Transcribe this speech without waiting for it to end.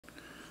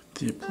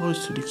The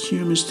approach to the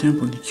Kyoto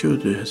temple in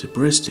Kyoto has a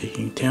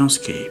breathtaking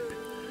townscape.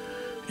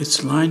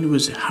 It's lined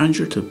with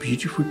hundreds of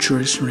beautiful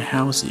traditional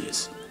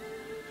houses.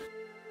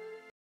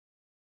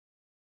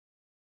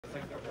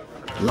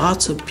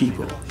 Lots of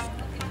people.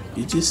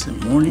 Is this a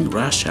morning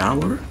rush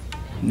hour?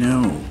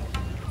 No.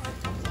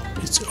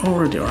 It's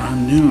already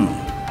around noon.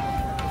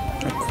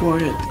 A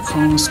quiet,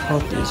 calm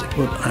spot is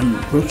what I'm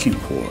looking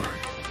for.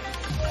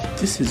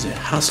 This is a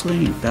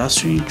hustling and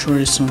bustling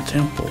traditional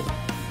temple.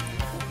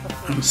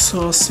 I'm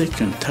so sick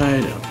and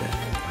tired of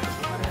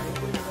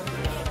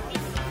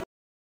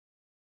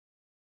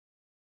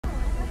it.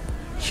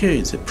 Here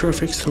is a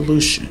perfect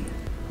solution.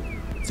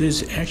 There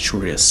is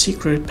actually a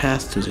secret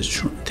path to the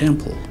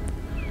temple.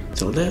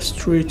 The left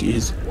street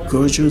is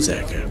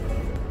Gojo-zaka.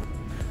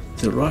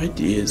 The right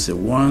is the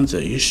one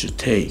that you should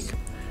take.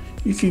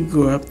 You can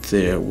go up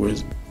there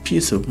with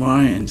peace of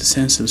mind and a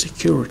sense of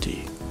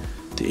security.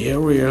 The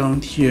area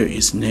around here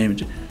is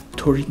named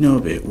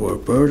Torinobe, or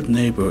bird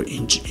neighbor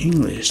in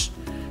English.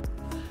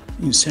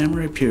 In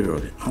samurai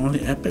period,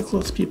 only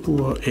upper-class people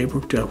were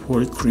able to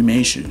afford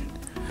cremation.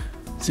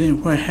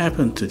 Then what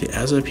happened to the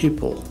other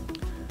people?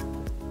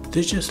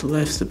 They just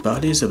left the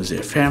bodies of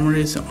their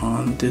families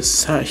on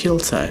this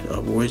hillside,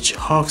 of which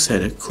hawks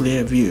had a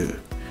clear view.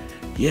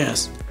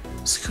 Yes,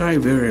 sky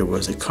burial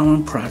was a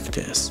common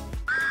practice.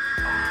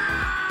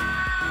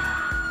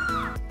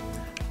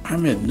 I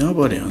met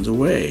nobody on the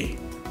way.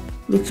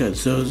 Look at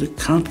those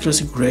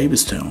countless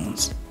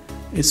gravestones.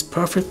 It's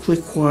perfectly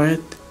quiet,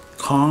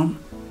 calm,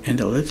 and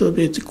a little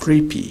bit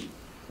creepy.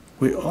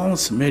 We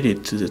almost made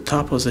it to the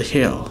top of the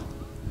hill.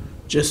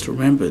 Just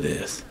remember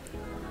this.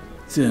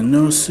 There are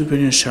no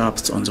souvenir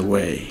shops on the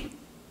way.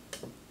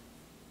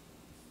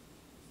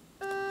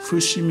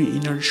 Fushimi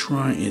Inari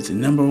Shrine is the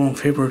 #1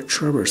 favorite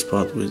travel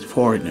spot with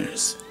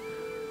foreigners.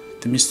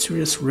 The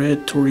mysterious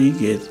red torii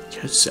gate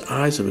catches the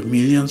eyes of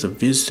millions of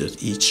visitors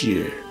each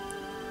year.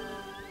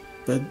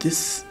 But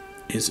this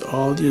is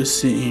all you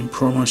see in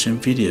promotion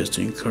videos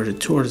to encourage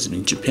tourism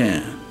in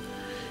Japan.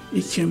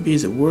 It can be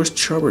the worst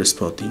travel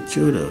spot in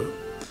Kyoto.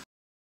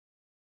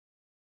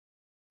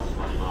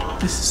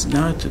 This is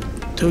not the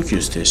Tokyo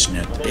station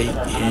at 8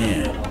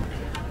 a.m.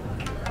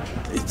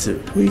 It's a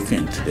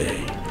weekend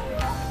today.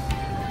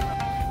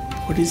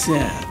 What is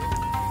that?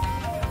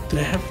 Do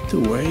I have to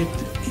wait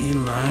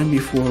in line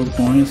before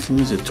going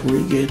through the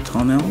torii gate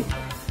tunnel?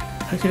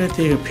 How can I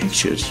take a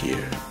picture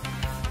here?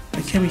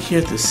 I came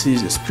here to see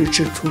the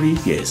spiritual torii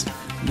gates,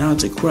 not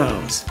the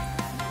crowds.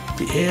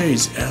 The air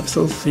is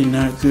absolutely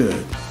not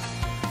good.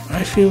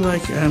 I feel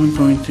like I'm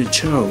going to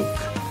choke.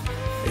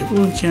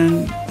 Everyone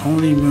can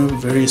only move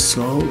very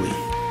slowly.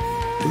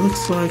 It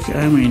looks like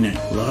I'm in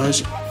a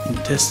large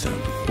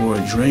intestine or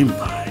a drain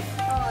pipe.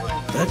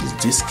 That is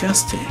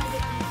disgusting.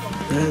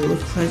 Do I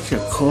look like a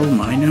coal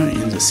miner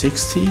in the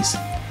 60s?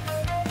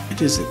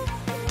 It is a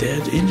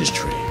dead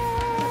industry.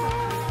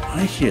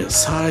 I hear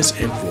sighs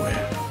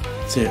everywhere.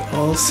 They're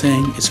all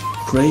saying it's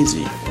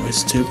crazy or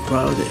it's too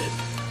crowded.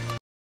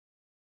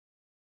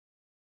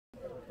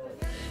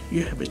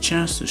 You have a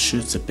chance to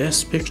shoot the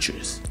best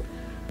pictures.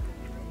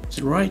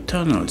 The right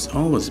tunnel is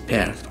always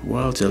packed,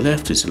 while the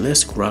left is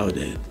less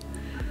crowded.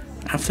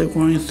 After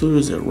going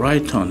through the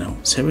right tunnel,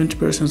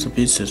 70% of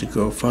visitors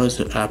go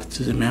further up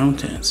to the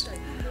mountains.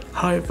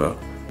 However,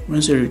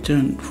 when they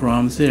return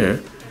from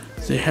there,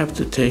 they have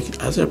to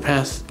take other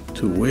paths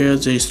to where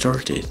they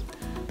started.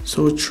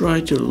 So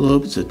try to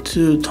loop the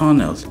two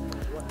tunnels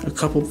a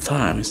couple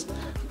times,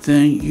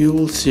 then you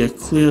will see a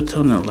clear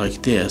tunnel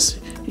like this,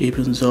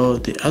 even though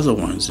the other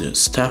one's a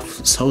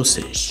stuffed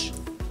sausage.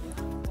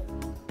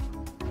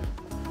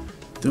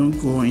 Don't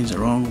go in the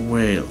wrong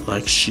way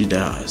like she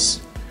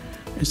does.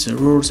 It's a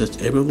rule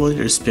that everybody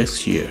respects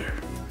here.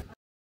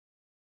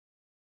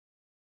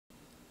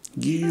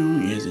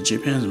 Gion is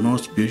Japan's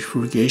most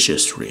beautiful geisha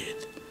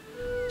street.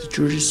 The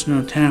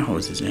traditional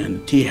townhouses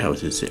and tea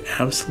houses are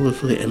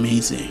absolutely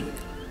amazing.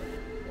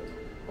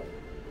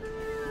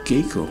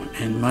 Keiko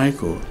and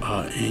Maiko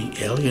are in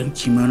elegant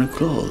kimono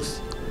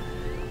clothes.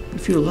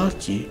 If you're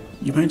lucky,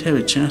 you might have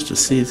a chance to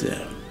see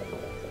them.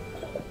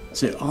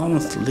 They're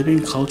almost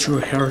living cultural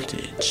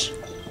heritage.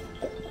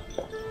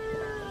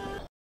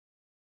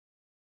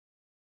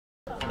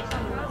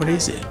 What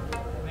is it?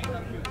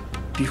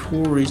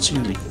 Before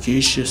reaching the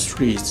geisha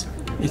streets,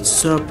 it's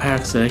so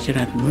packed that I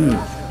cannot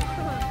move.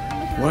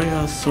 Why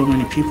are so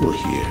many people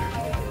here?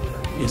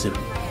 Is a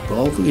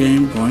ball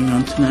game going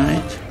on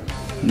tonight?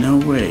 No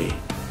way.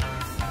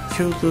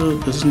 Kyoto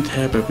doesn't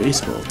have a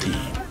baseball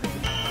team.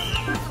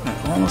 I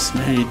almost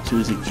made it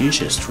to the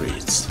geisha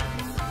streets.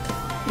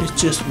 It's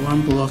just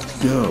one block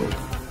to go.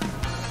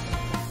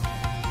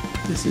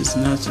 This is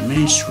not the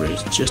main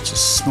street, just a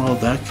small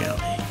back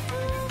alley.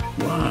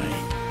 Why?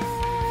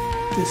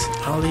 This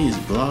alley is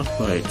blocked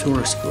by a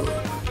tourist group.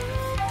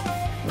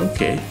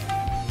 Okay,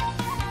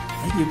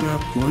 I give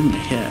up going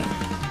ahead.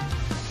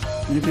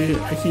 Maybe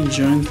I can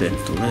join them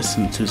to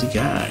listen to the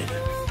guide.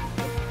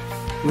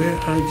 Where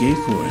are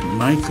Geiko and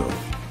Maiko?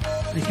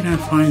 I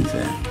cannot find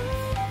them.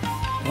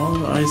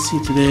 All I see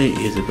today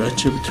is a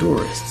bunch of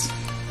tourists.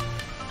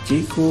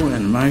 Keiko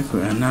and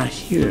Michael are not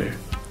here.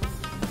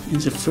 In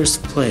the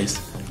first place,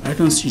 I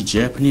don't see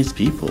Japanese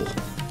people.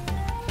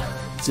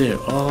 They're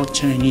all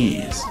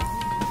Chinese.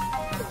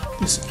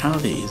 This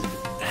alley is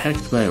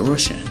hacked by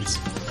Russians.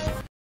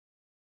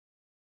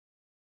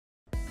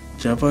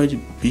 To avoid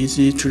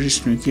busy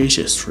traditional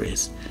geisha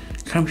streets,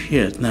 come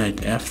here at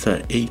night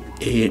after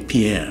 8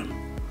 p.m.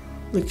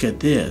 Look at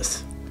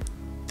this.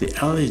 The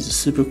alley is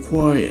super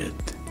quiet.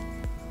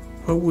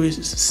 What we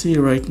see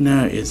right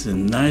now is a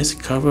nice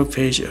cover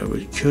page of a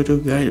Kyoto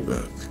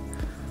guidebook.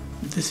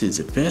 This is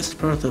the best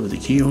part of the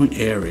Gion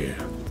area.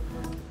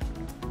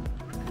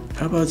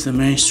 How about the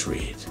main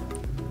street?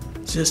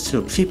 Just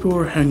so people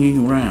are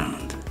hanging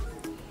around.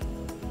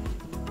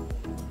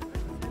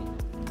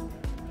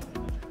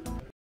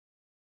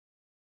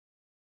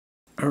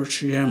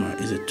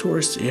 Arashiyama is a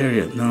tourist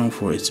area known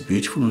for its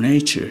beautiful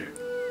nature.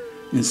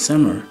 In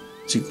summer,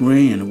 the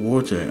green and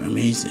water are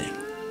amazing.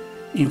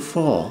 In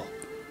fall,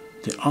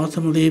 the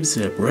autumn leaves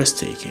are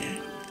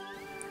breathtaking.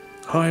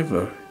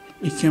 However,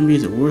 it can be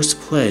the worst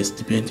place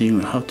depending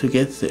on how to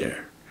get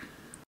there.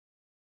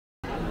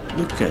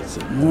 Look at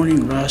the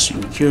morning rush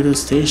in Kyoto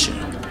Station.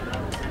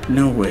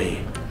 No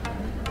way.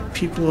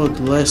 People are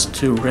dressed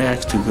too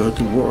ragged to go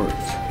to work.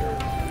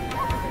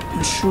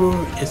 I'm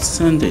sure it's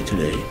Sunday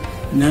today,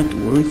 not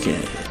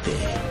weekend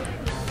day.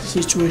 The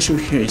situation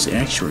here is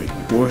actually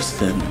worse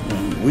than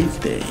on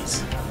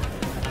weekdays.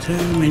 Too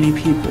many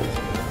people.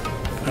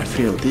 I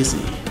feel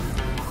dizzy.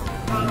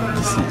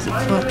 This is the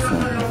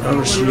platform of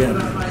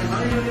Arashiyama.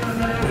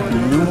 I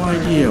have no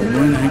idea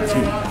when I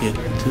can get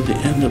to the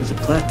end of the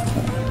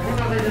platform.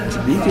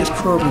 The biggest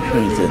problem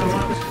here is that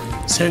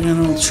the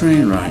sectional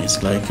train line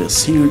is like a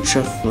single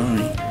track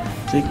line.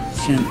 They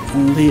can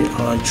only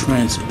allow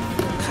trains to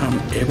come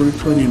every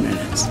 20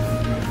 minutes.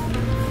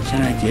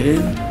 Can I get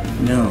in?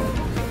 No.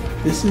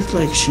 This is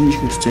like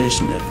Shinjuku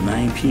Station at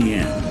 9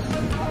 p.m.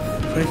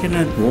 If I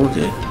cannot board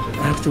it,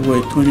 I have to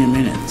wait 20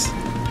 minutes.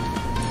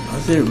 Are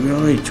there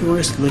really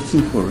tourists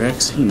looking for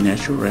relaxing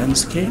natural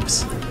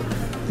landscapes?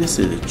 This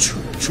is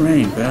a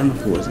train bound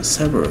for the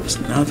suburbs,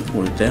 not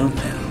for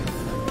downtown.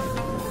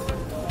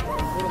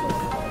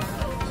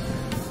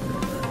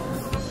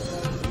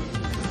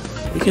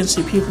 You can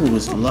see people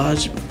with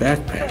large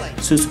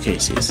backpacks,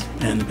 suitcases,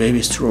 and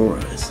baby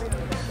strollers.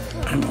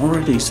 I'm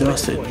already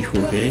exhausted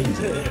before getting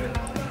there.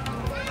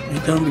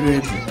 I don't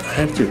believe I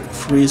have to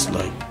freeze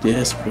like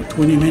this for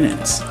 20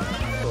 minutes.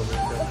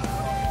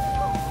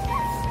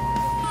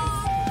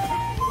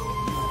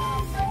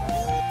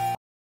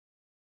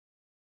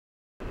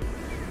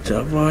 To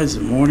avoid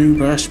the morning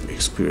rush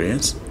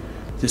experience,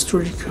 the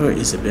streetcar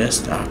is the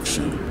best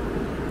option.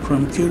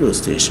 From Kyoto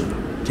Station,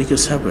 take a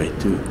subway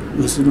to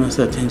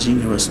Uzumasa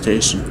Tenjin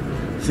Station,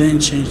 then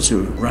change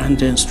to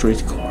Randen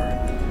streetcar.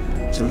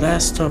 The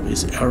last stop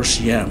is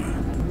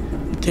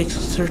Arashiyama. It takes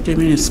 30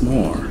 minutes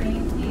more.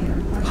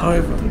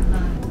 However,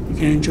 you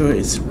can enjoy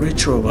its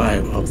retro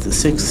vibe of the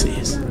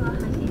 60s.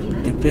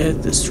 I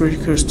bet the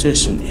streetcar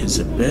station is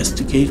the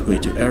best gateway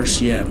to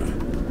Arashiyama.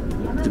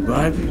 The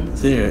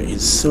vibe there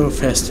is so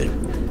festive,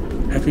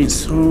 having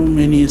so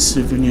many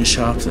souvenir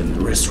shops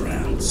and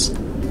restaurants.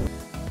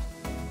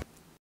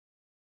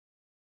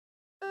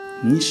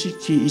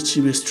 Nishiki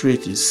Ichibe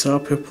Street is so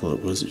popular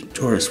with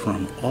tourists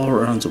from all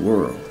around the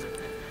world.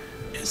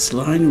 It's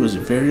lined with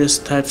various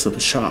types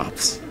of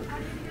shops.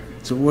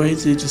 The way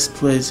they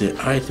display their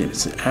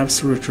items is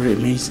absolutely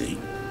amazing.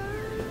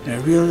 I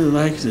really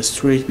liked the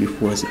street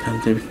before the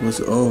pandemic was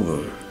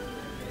over.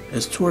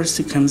 As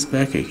tourism comes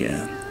back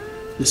again,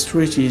 the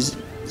street is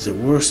the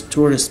worst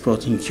tourist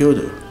spot in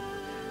Kyoto.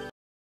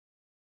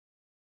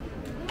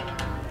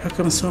 How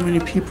come so many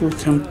people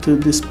come to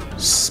this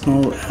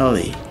small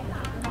alley?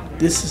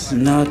 This is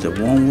not a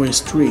one-way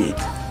street.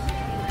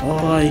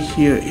 All I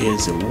hear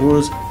is the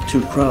words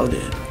too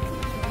crowded.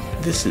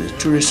 This is a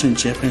traditional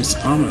Japanese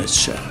omelette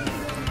shop.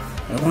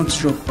 I want to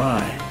drop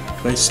by,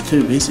 but it's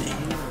too busy.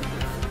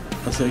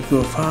 As I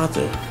go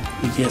farther,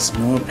 it gets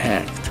more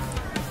packed.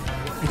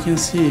 I can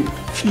see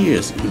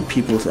fears in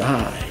people's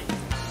eyes.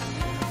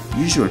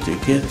 Usually to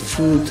get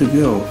food to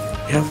go,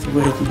 you have to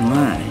wait in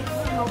line.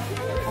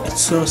 It's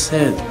so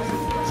sad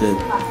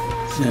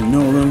that there are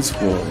no rooms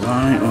for a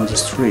line on the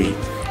street.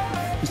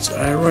 It's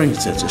ironic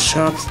that the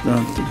shops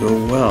don't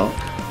go well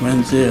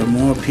when there are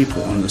more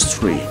people on the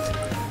street.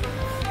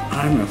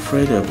 I'm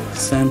afraid of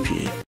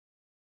stampede.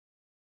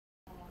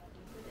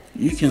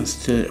 You can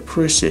still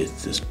appreciate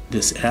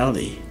this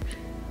alley.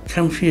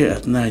 Come here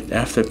at night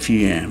after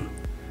p.m.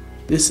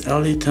 This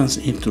alley turns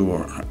into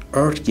an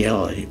art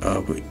gallery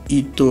of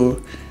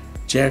Ito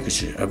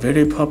Jakuji, a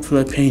very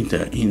popular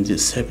painter in the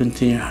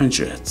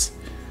 1700s.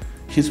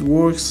 His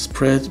works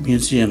spread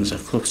museums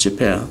across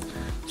Japan,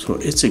 so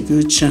it's a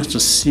good chance to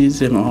see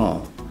them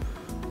all.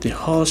 The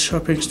whole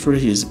shopping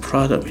street is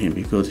proud of him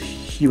because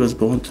he was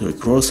born to a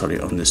grocery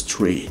on the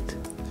street.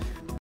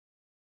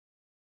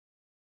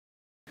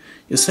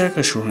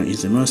 Yasaka Shrine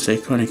is the most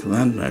iconic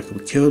landmark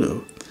of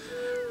Kyoto.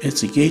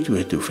 It's a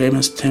gateway to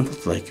famous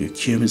temples like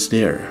Kyumi's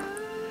there.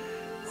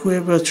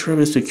 Whoever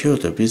travels to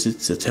Kyoto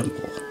visits the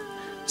temple.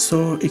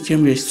 so it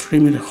can be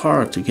extremely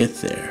hard to get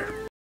there.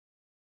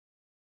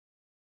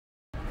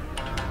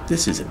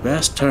 This is the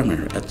best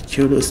terminal at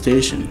Kyoto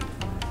Station.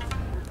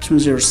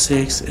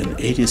 206 and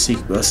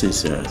 86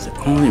 buses are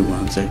the only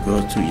ones that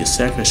go to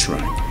Yasaka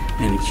Shrine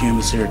and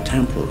Kiyomizu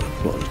Temple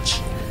approach.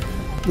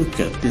 Look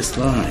at this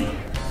line.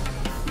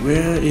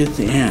 Where is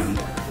the end?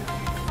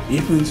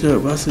 Even though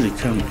buses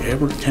come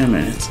every 10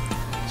 minutes,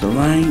 the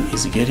line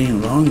is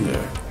getting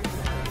longer.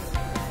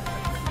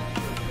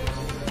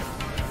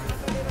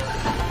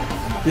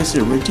 This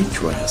is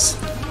ridiculous.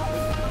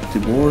 To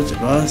board the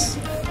bus,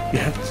 you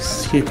have to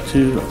skip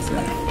 2 of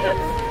them.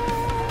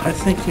 I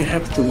think you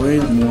have to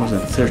wait more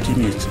than 30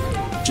 minutes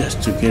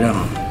just to get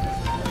on.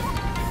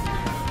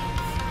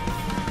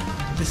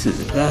 This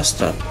is the bus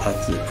stop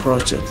at the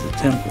approach of the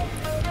temple.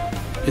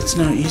 It's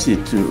not easy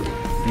to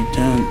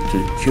return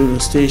to Kyoto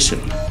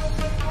Station.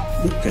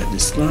 Look at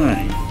this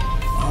line.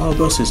 All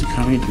buses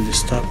coming to the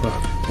stop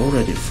are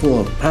already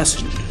full of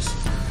passengers.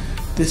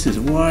 This is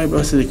why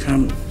buses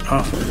come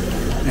often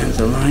and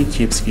the line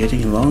keeps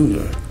getting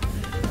longer.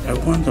 I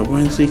wonder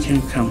when they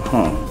can come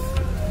home.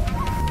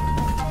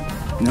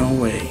 No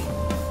way.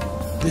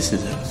 This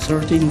is a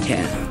 13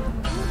 can.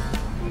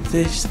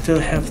 They still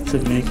have to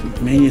make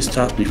many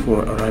stops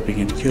before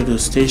arriving at Kyoto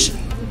Station.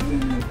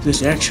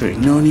 There's actually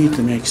no need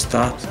to make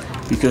stops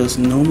because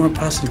no more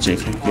passenger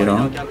can get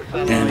on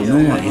and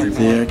no one in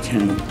there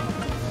can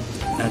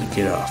not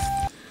get off.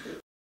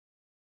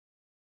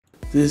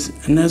 There's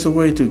another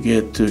way to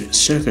get to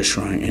Yasaka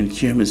Shrine and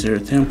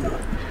Kiyomizu Temple.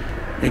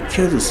 At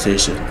Kyoto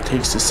Station,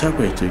 takes the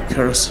subway to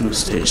Karasuno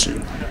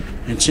Station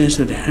and change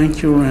to the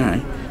Hankyu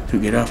line to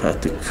get off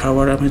at the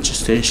Kawaramachi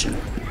Station.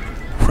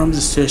 From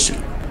the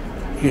station,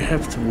 you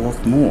have to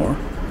walk more.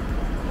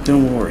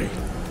 Don't worry.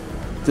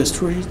 The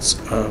streets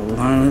are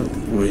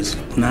lined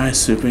with nice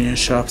souvenir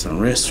shops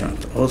and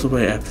restaurants all the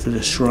way up to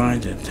the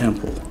shrine and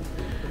temple.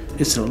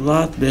 It's a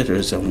lot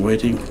better than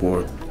waiting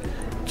for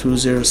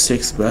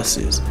 206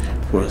 buses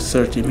for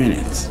 30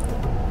 minutes.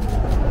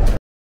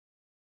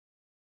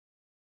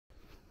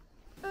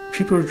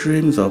 People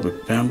dream of a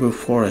bamboo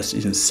forest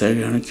in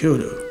Sagano,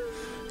 Kyoto.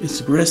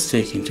 It's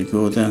breathtaking to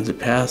go down the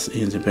path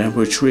in the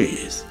bamboo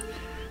trees.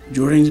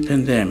 During the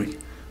pandemic,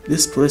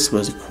 this place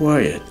was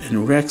quiet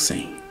and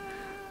relaxing.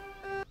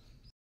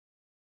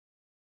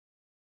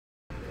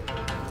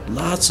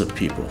 Lots of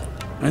people.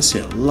 I say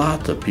a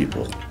lot of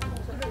people.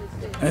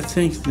 I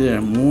think there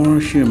are more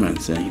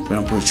humans than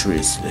bamboo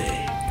trees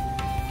today.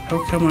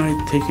 How come I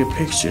take a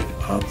picture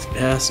of the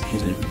path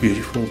in the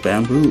beautiful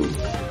bamboo?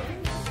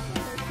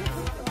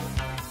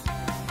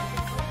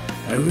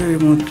 I really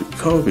want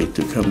COVID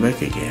to come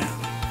back again.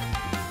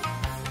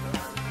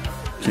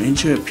 To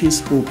enjoy a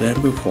peaceful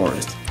bamboo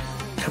forest,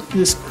 come to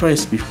this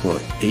place before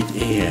 8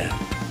 a.m.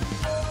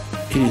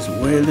 It is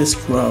way less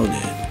crowded.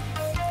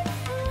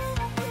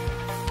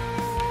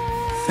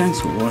 Thanks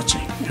for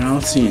watching, and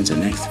I'll see you in the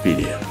next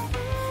video.